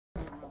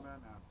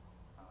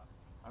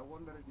I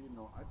wondered,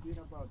 I've been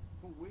about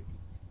 2 weeks.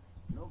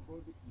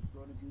 Nobody is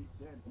going to be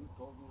there. You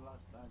told me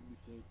last time, you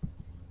said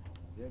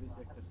there is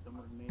a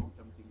customer name,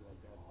 something like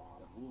that.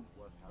 The room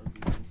was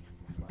helping you,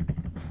 but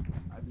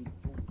I've been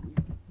 2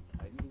 weeks.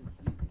 I didn't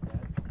see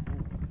that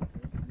room.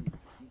 Please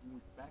give me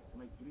back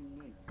my green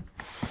name.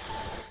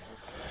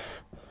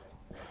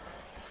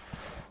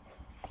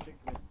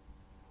 Secret.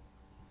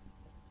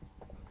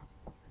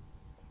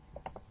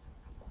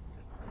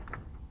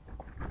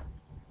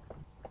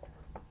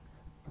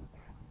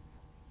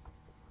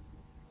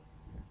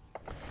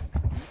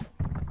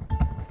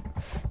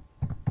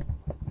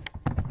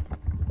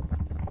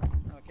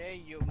 Okay,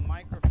 your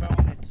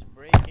microphone it's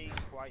breaking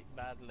quite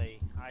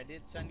badly. I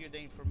did send you the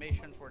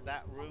information for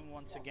that room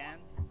once again.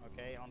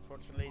 Okay,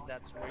 unfortunately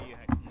that's where you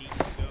need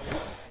to go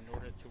in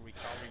order to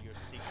recover your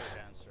secret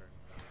answer.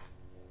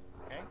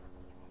 Okay?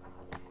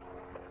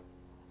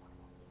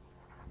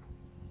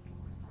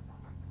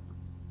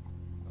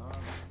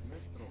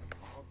 Metro.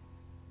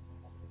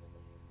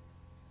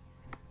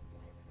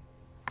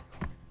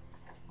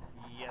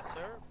 Yes,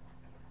 sir.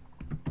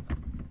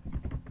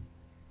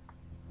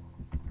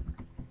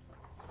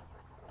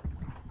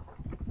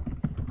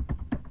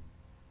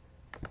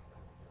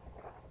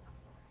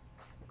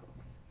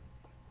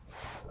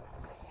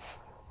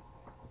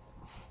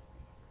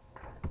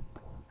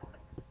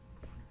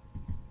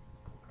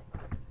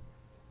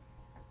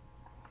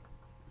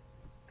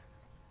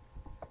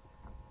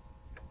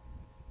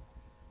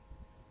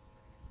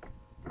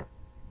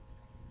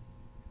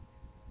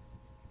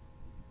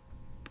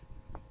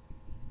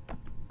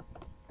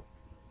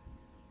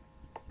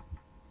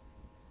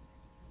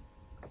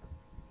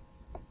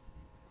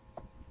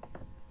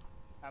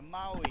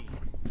 Maui,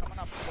 coming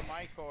up to the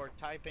mic or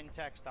type in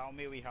text, how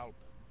may we help?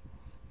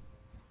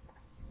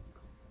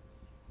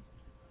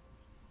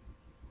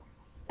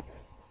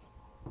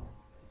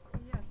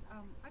 Yes,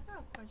 I got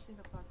a question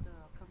about the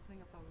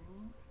complaint about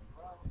room.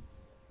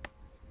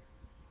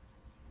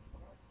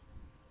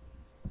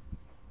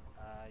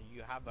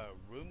 You have a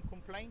room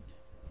complaint?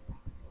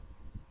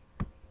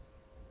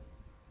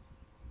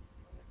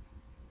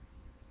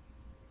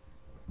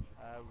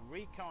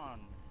 Recon,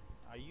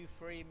 are you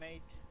free,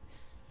 mate?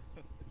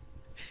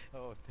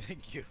 Oh,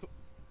 thank you.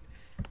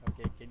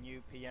 Okay, can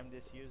you PM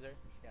this user?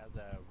 He has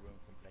a room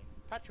complaint.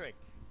 Patrick,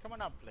 come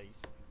on up, please.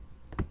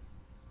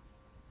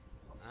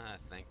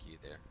 Thank you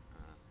there,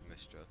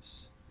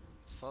 Mistress.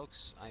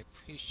 Folks, I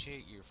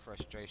appreciate your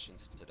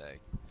frustrations today.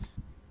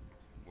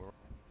 We're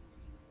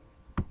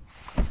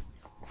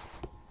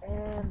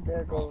And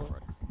there all goes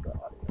the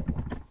audio.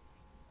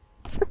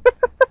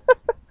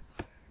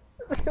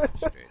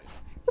 frustrated.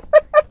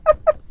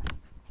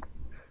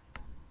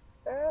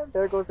 And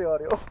there goes the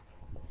audio.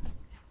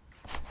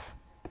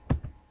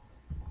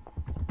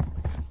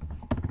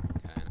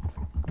 Kind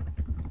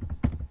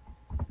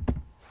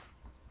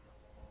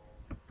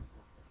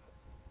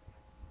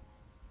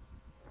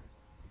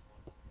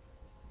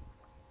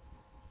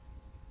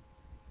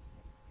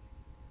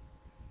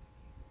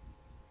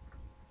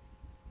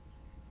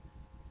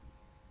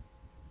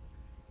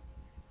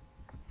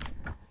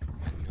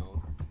I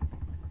know.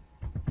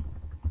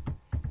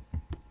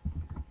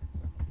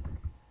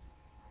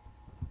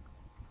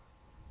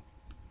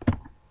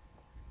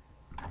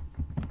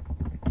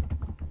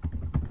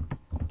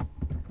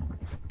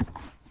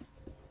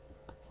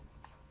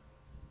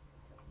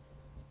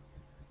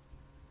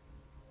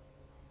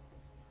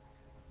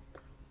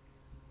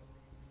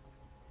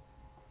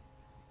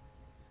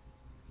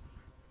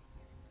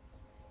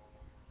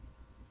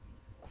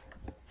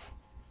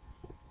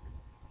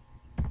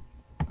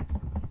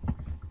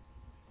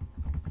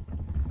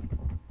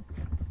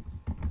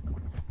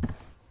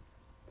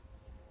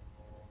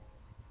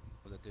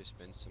 That there's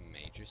been some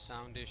major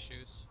sound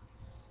issues.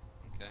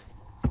 Okay.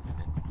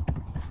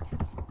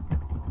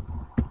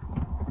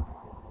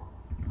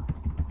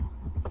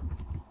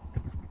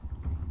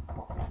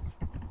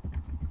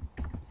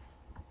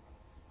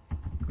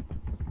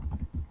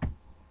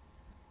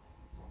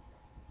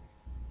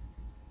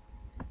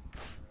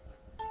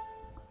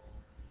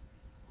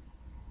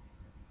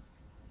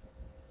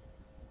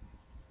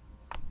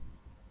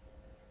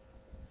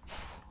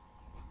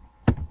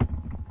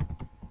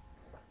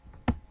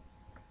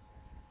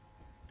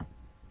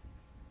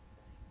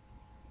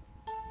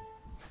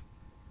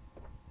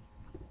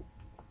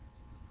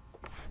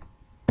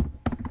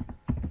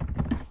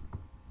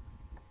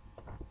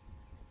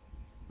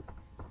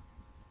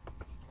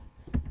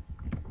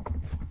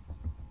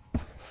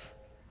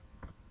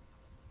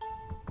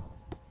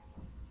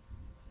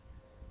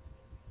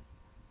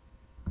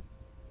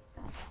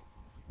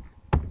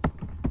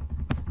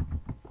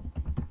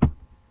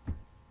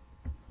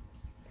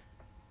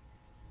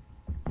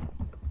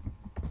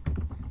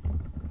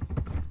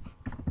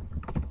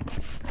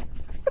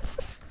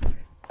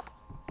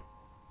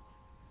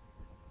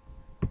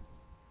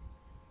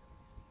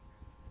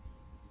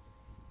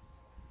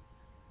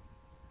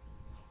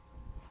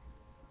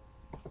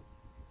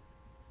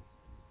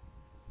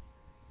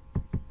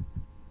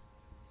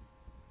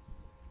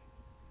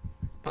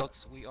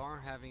 Folks, we are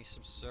having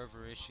some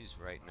server issues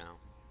right now.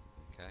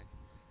 okay?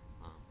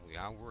 We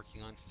are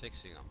working on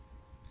fixing them.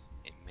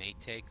 It may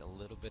take a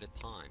little bit of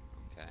time,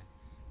 okay?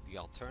 The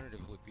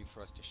alternative would be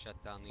for us to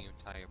shut down the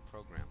entire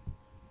program.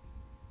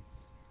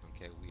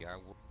 Okay, we are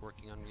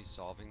working on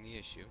resolving the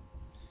issue,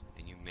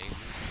 and you may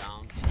lose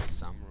sound in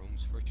some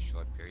rooms for a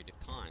short period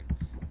of time,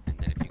 and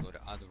then if you go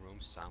to other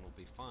rooms, sound will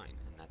be fine,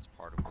 and that's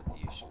part of what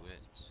the issue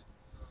is.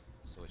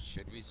 So it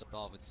should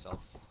resolve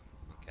itself,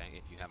 okay?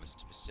 If you have a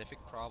specific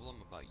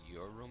problem about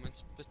your room in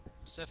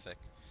specific,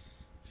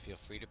 feel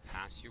free to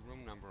pass your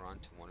room number on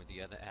to one of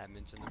the other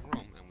admins in the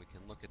room, and we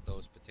can look at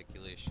those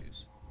particular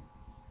issues.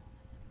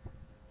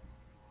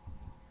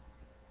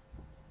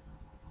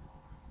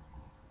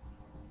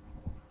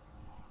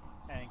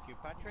 Thank you,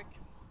 Patrick.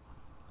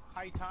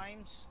 High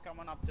times,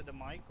 coming up to the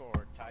mic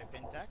or type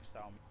in text.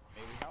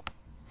 May we help?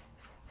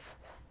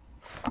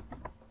 Yeah,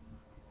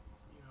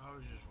 I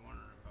was just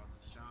wondering about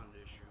the sound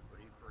issue, but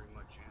he pretty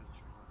much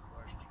answered my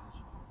questions.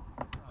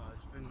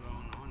 It's been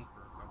going on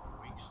for a couple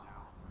weeks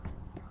now,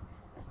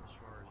 as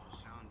far as the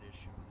sound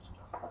issue and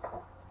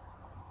stuff.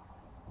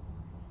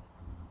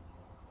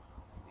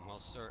 Well,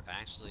 sir,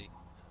 actually,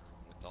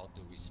 with all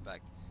due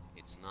respect,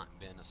 it's not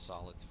been a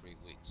solid 3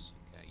 weeks,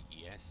 okay?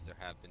 Yes, there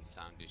have been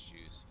sound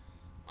issues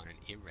on an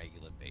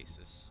irregular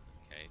basis,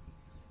 okay?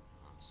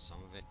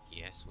 Some of it,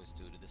 yes, was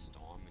due to the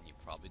storm, and you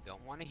probably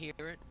don't want to hear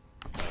it,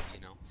 but, you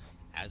know,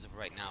 as of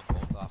right now,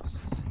 both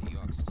offices in New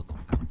York still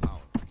don't have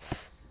power, okay?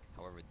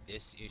 However,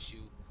 this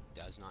issue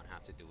does not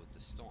have to do with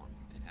the storm.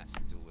 It has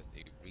to do with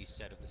the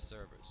reset of the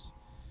servers,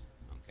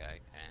 okay?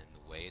 And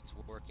the way it's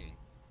working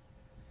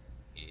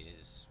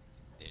is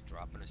they're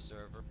dropping a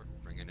server,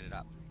 bringing it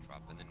up,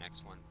 dropping the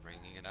next one,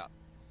 bringing it up.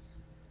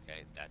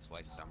 Okay, that's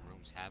why some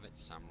rooms have it,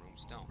 some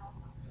rooms don't.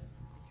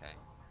 Okay,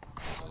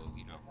 so,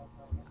 you know,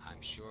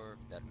 I'm sure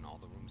that in all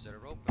the rooms that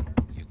are open,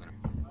 you're gonna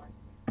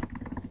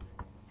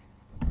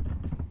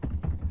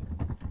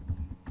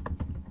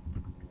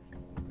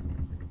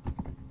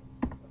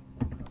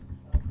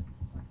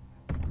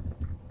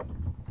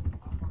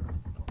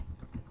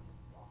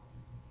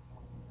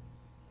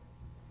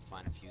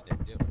find a few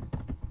that do.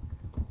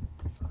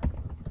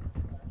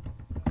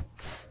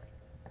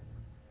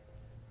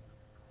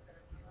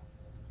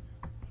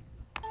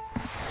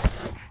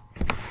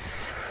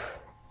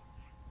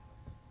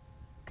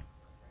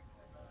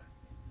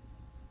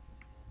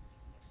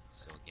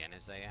 So again,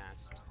 as I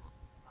asked,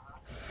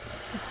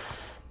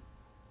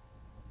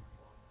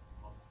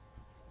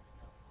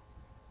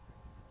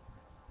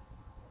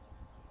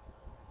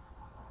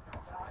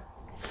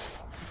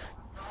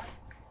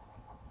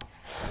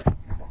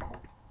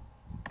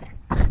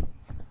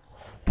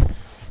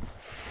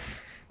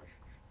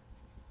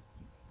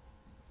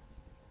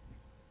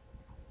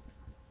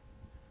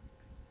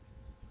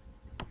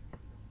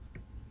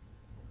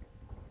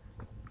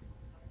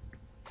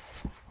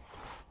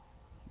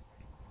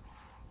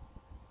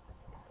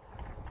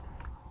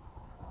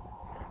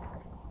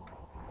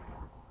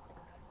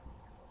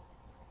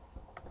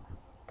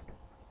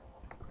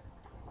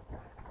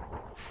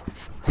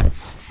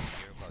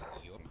 hear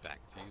about your back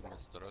to you,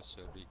 Mr.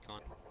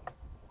 Recon.